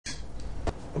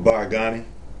Baragani,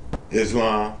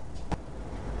 Islam,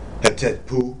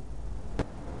 Hetetpu,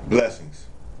 blessings.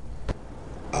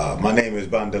 My name is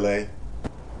BANDELE,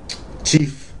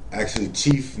 Chief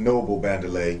Noble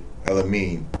BANDELE,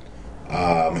 EL-AMIN.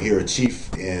 I'm here a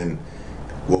chief in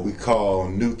what we call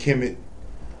New KEMIT,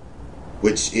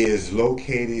 which is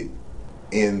located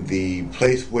in the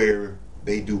place where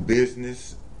they do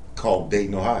business called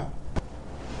Dayton, Ohio.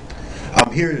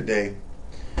 I'm here today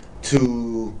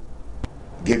to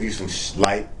give you some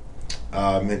light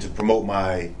and to promote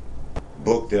my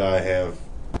book that I have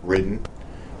written.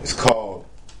 It's called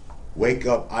Wake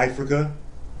Up Africa.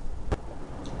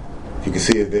 You can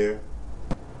see it there.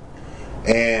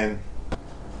 And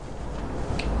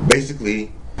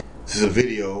basically, this is a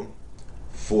video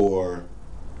for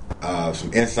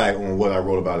some insight on what I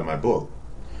wrote about in my book.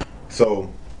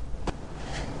 So,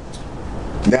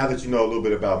 now that you know a little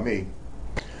bit about me,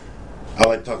 I'd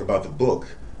like to talk about the book.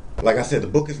 Like I said, the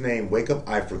book is named Wake Up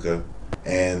Africa,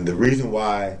 and the reason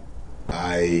why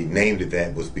I named it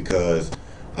that was because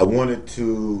I wanted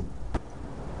to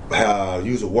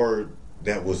use a word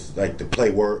that was like to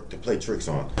play tricks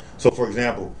on. So, for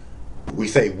example, we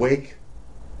say wake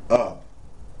up,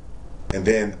 and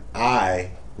then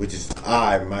I, which is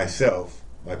I, myself,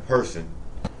 my person,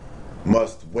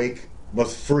 must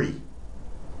free.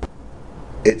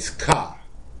 It's ka.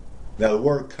 Now, the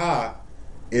word ka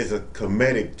is a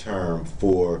Kemetic term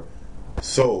for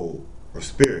soul or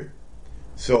spirit.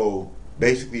 So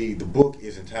basically, the book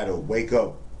is entitled "Wake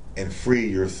Up and Free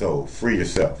Your Soul, Free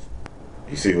Yourself."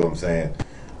 You see what I'm saying?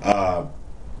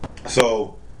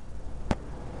 So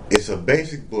it's a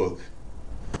basic book,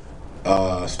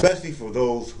 especially for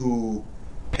those who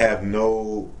have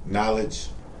no knowledge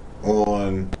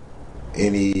on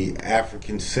any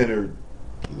African-centered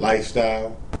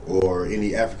lifestyle or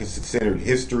any African-centered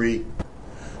history.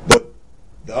 But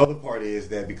the other part is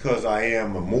that because I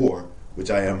am a Moor, which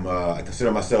I am, I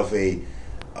consider myself a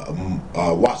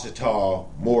Washita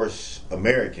Moorish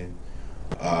American,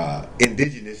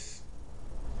 Indigenous.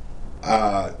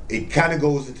 It kind of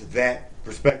goes into that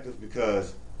perspective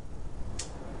because,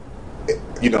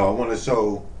 I want to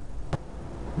show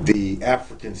the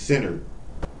African-centered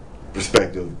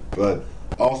perspective, but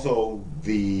also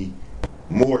the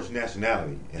Moorish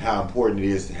nationality and how important it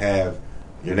is to have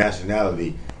your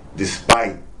nationality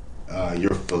despite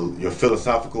your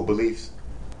philosophical beliefs.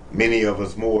 Many of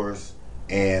us Moors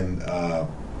and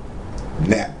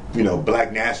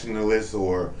black nationalists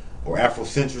or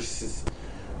Afrocentricists,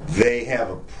 they have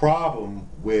a problem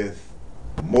with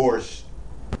Moorish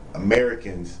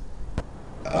Americans,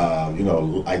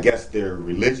 I guess their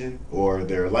religion or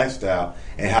their lifestyle,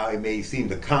 and how it may seem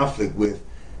to conflict with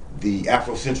the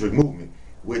Afrocentric movement,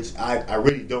 which I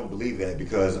really don't believe that,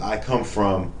 because I come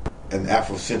from an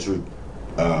Afrocentric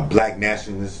black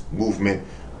nationalist movement.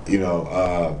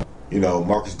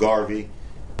 Marcus Garvey,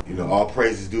 all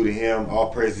praises due to him, all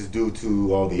praises due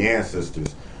to all the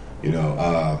ancestors.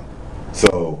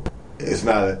 So it's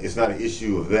not an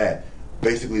issue of that.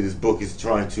 Basically, this book is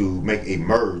trying to make a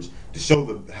merge to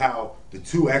show how the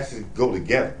two actually go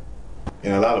together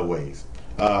in a lot of ways.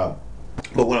 But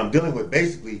what I'm dealing with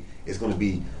basically is going to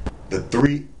be the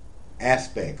three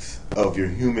aspects of your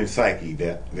human psyche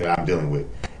that I'm dealing with.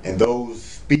 And those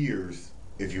spheres,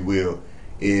 if you will,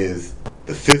 is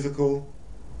the physical,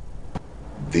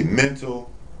 the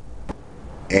mental,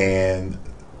 and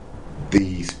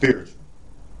the spiritual.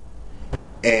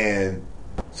 And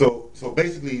so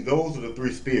basically those are the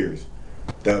three spheres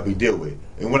that we deal with.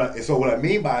 And what I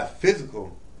mean by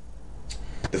physical,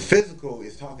 the physical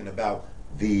is talking about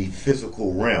the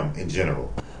physical realm in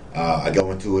general. I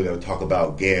go into it, I'll talk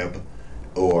about Geb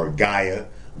or Gaia.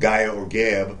 Gaia or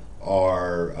Geb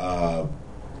are,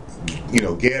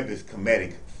 Geb is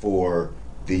Kemetic for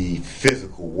the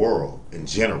physical world in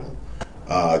general.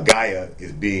 Gaia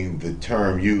is being the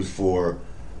term used for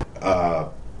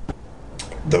the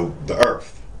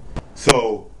earth.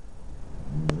 So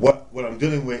what I'm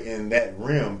dealing with in that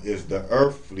realm is the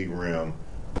earthly realm.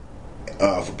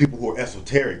 For people who are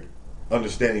esoteric,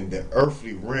 understanding the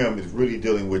earthly realm is really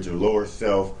dealing with your lower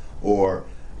self, or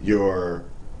your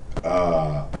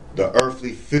the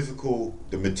earthly physical,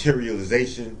 the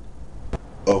materialization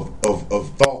of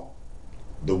thought,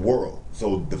 the world.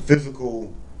 So the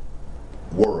physical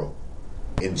world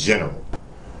in general.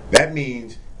 That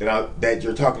means that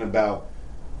you're talking about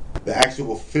the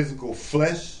actual physical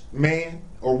flesh, man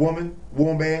or woman,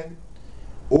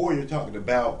 or you're talking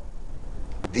about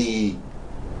even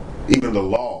the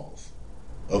laws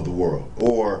of the world,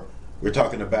 or we're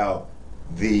talking about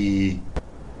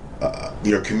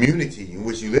your community in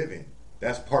which you live in.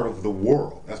 That's part of the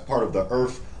world. That's part of the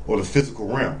earth or the physical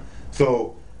realm.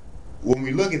 So when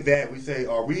we look at that, we say,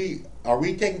 are we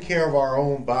taking care of our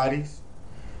own bodies,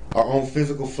 our own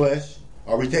physical flesh?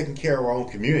 Are we taking care of our own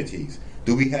communities?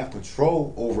 Do we have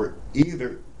control over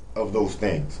either of those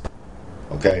things?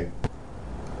 Okay,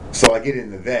 so I get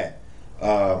into that.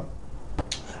 I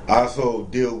also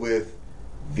deal with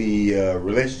the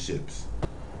relationships,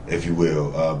 if you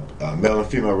will, male and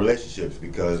female relationships,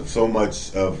 because of so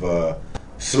much of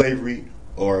slavery,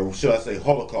 or should I say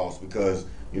Holocaust, because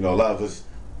a lot of us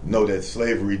know that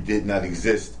slavery did not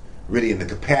exist really in the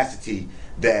capacity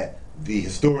that the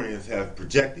historians have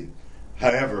projected.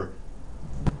 However,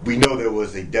 we know there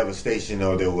was a devastation,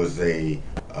 or there was a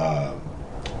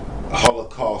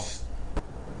Holocaust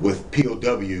with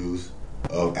POWs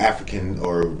of African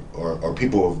or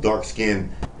people of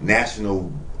dark-skinned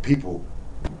national people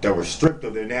that were stripped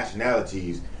of their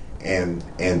nationalities, and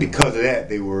because of that,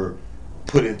 they were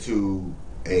put into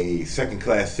a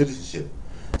second-class citizenship.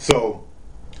 So,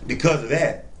 because of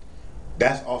that,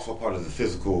 that's also part of the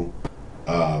physical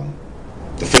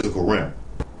realm.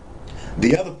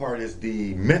 The other part is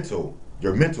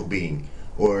your mental being,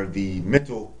 or the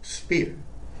mental sphere.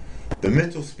 The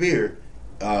mental sphere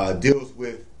deals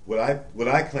with what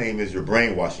I claim is your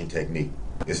brainwashing technique.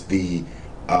 It's the,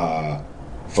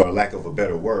 for lack of a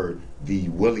better word, the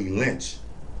Willie Lynch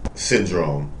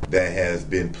syndrome that has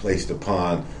been placed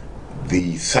upon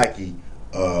the psyche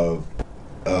of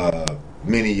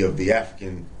many of the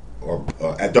African or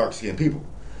dark-skinned people.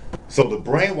 So the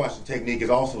brainwashing technique is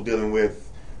also dealing with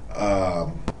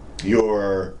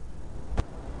your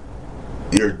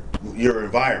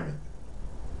environment,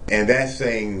 and that's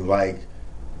saying like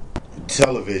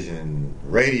television,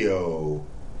 radio,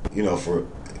 for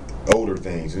older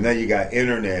things, and then you got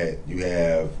internet. You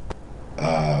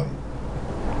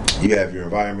have your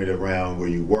environment around where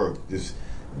you work.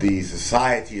 The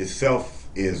society itself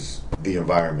is the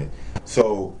environment.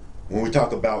 So when we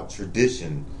talk about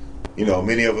tradition,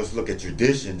 many of us look at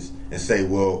traditions and say,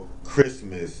 well,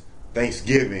 Christmas,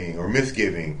 Thanksgiving, or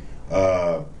Misgiving,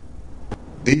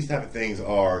 these type of things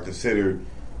are considered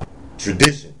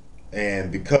tradition.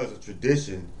 And because of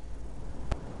tradition,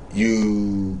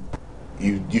 you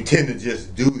tend to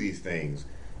just do these things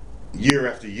year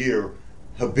after year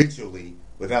habitually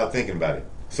without thinking about it.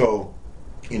 So,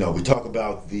 we talk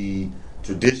about the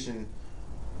tradition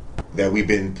that we've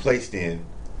been placed in,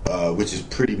 which is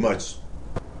pretty much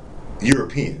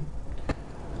European,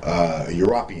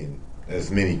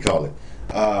 as many call it.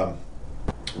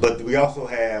 But we also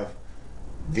have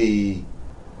the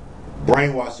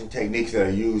brainwashing techniques that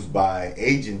are used by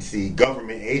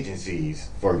government agencies,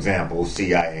 for example,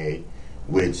 CIA,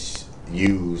 which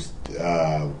used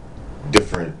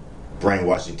different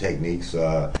brainwashing techniques,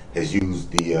 has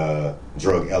used the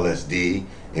drug LSD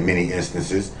in many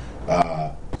instances.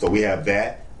 So we have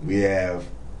that. We have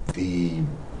the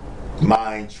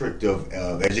mind tricked of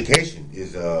education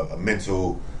is a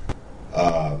mental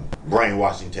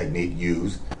brainwashing technique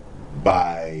used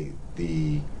by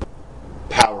the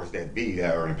powers that be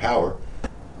that are in power.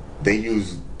 They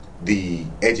use the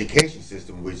education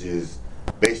system, which is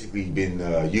basically been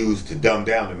used to dumb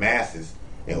down the masses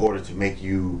in order to make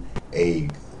you a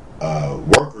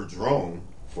worker drone,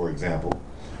 for example,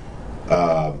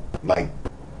 like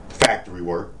factory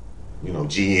work,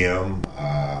 GM,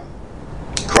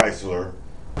 Chrysler,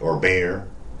 or Bayer.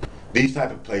 These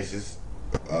type of places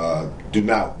do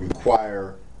not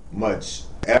require much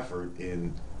effort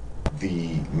in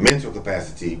the mental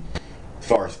capacity as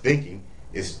far as thinking.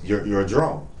 You're a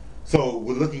drone. So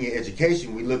we're looking at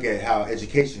education. We look at how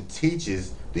education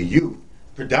teaches the youth,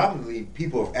 predominantly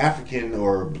people of African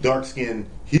or dark-skinned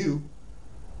hue.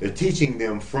 They're teaching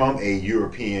them from a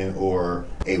European or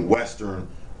a Western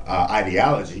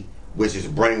ideology, which is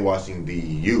brainwashing the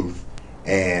youth.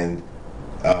 And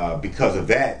because of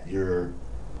that, you're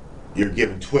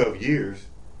given 12 years,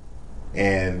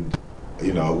 and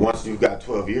once you've got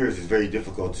 12 years, it's very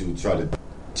difficult to try to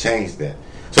change that.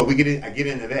 So I get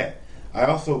into that. I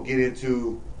also get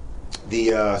into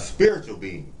the spiritual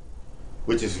being,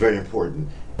 which is very important.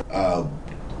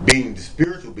 Being the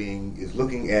spiritual being is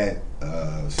looking at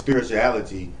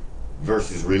spirituality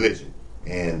versus religion,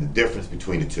 and the difference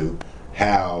between the two.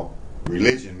 How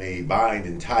religion may bind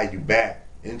and tie you back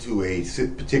into a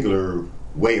particular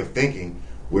way of thinking,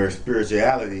 where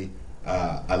spirituality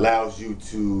allows you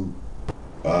to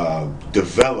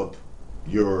develop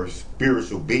your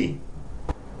spiritual being.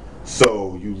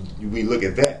 So we look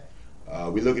at that.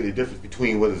 We look at the difference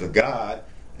between what is a god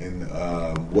and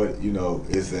what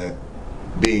is that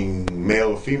being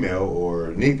male or female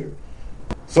or neither.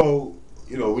 So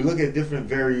we look at different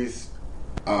various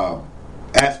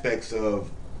aspects of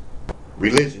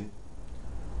religion,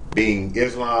 being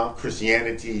Islam,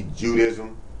 Christianity,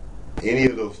 Judaism, any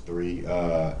of those three,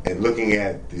 and looking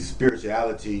at the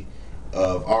spirituality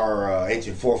of our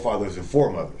ancient forefathers and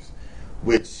foremothers,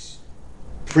 which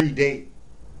predate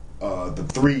the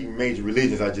three major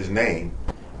religions I just named,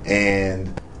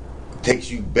 and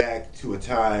takes you back to a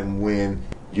time when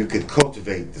you could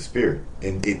cultivate the spirit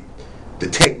and the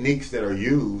techniques that are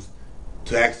used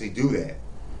to actually do that.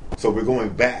 So we're going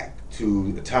back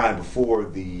to the time before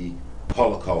the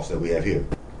Holocaust that we have here.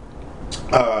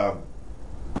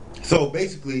 So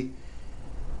basically,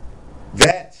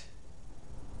 that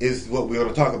is what we're going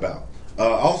to talk about.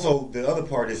 Also, the other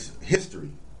part is history.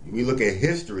 We look at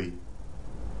history,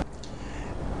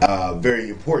 very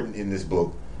important in this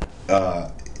book,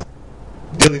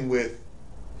 dealing with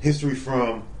history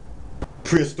from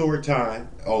prehistoric time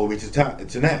all the way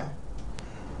to now.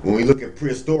 When we look at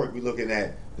prehistoric, we're looking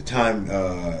at the time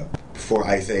before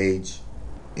Ice Age,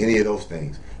 any of those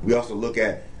things. We also look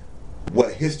at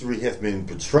what history has been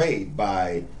portrayed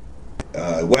by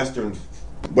Western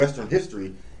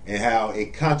history and how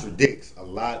it contradicts a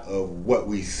lot of what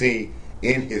we see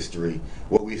in history,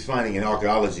 what we're finding in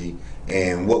archaeology,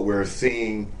 and what we're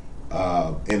seeing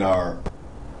in our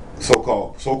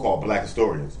so-called black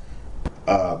historians.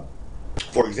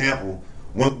 For example,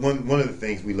 one of the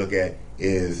things we look at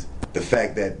is the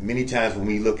fact that many times when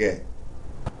we look at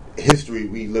history,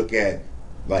 we look at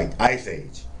like Ice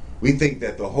Age. We think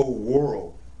that the whole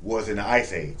world was in the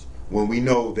Ice Age, when we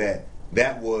know that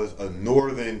that was a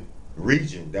northern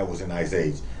region that was in Ice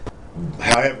Age.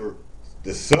 However,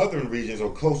 the southern regions are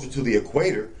closer to the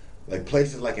equator, like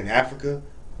places like in Africa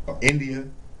or India,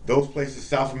 those places,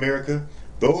 South America,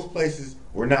 those places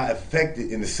were not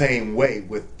affected in the same way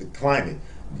with the climate.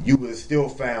 You would have still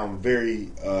found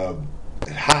very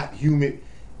hot, humid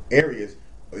areas.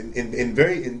 In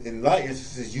a lot of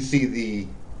instances, you see the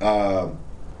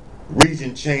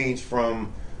region change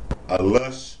from a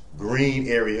lush green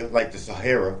area like the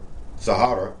Sahara,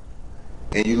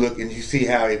 and you look and you see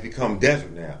how it become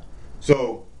desert now.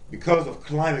 So because of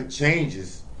climate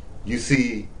changes, you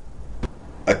see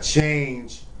a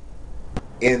change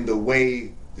in the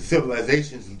way the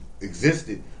civilizations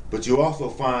existed, but you also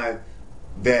find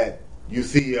that you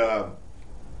see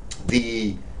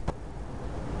the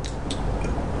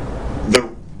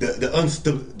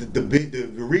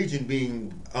region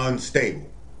being unstable.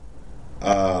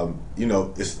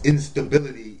 It's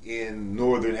instability in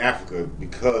northern Africa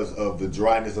because of the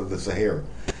dryness of the Sahara,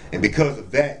 and because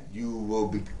of that,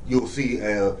 you'll see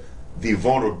the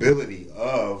vulnerability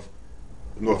of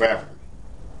North Africa.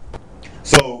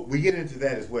 So we get into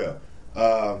that as well.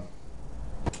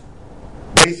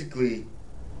 Basically,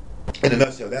 in a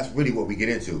nutshell, that's really what we get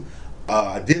into.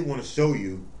 I did want to show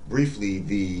you briefly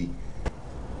the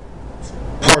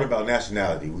part about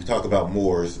nationality. We talk about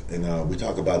Moors, and we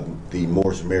talk about the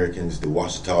Moorish Americans, the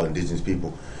Washita indigenous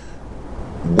people,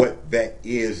 what that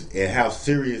is and how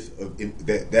serious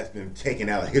that's been taken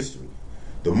out of history.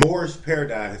 The Moorish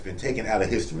paradigm has been taken out of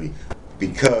history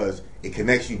because it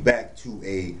connects you back to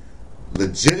a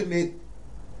legitimate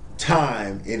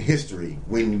time in history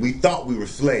when we thought we were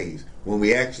slaves, when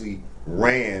we actually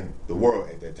ran the world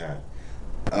at that time.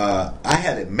 I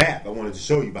had a map I wanted to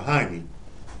show you behind me,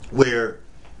 where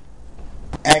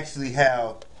actually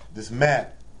how this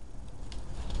map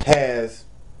has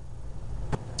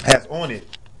on it,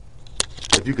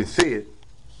 if you can see it,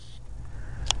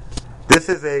 this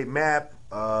is a map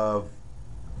of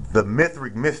the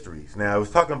Mithric mysteries. Now I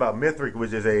was talking about Mithric,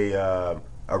 which is a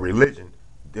religion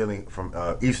dealing from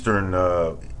Eastern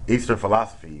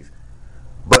philosophies,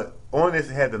 but on this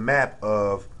it had the map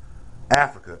of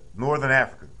Africa, Northern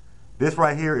Africa. This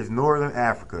right here is Northern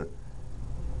Africa,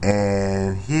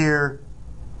 and here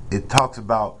it talks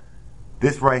about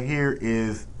this right here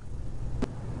is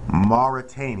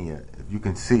Mauritania, if you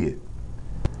can see it.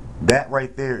 That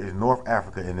right there is North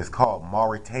Africa, and it's called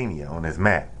Mauritania on this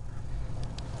map.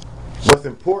 What's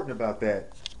important about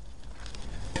that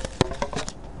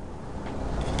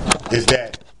is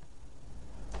that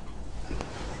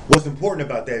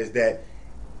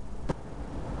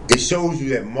it shows you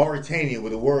that Mauritania,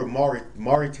 with the word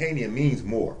Mauritania means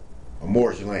Moor, a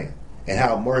Moorish land, and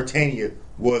how Mauritania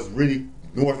was really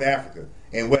North Africa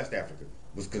and West Africa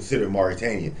was considered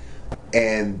Mauritania,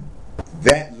 and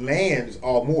that land is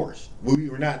all Moorish. We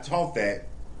were not taught that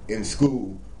in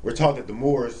school. We're taught that the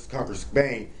Moors conquered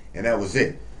Spain and that was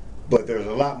it. But there's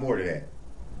a lot more to that,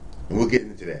 and we'll get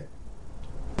into that.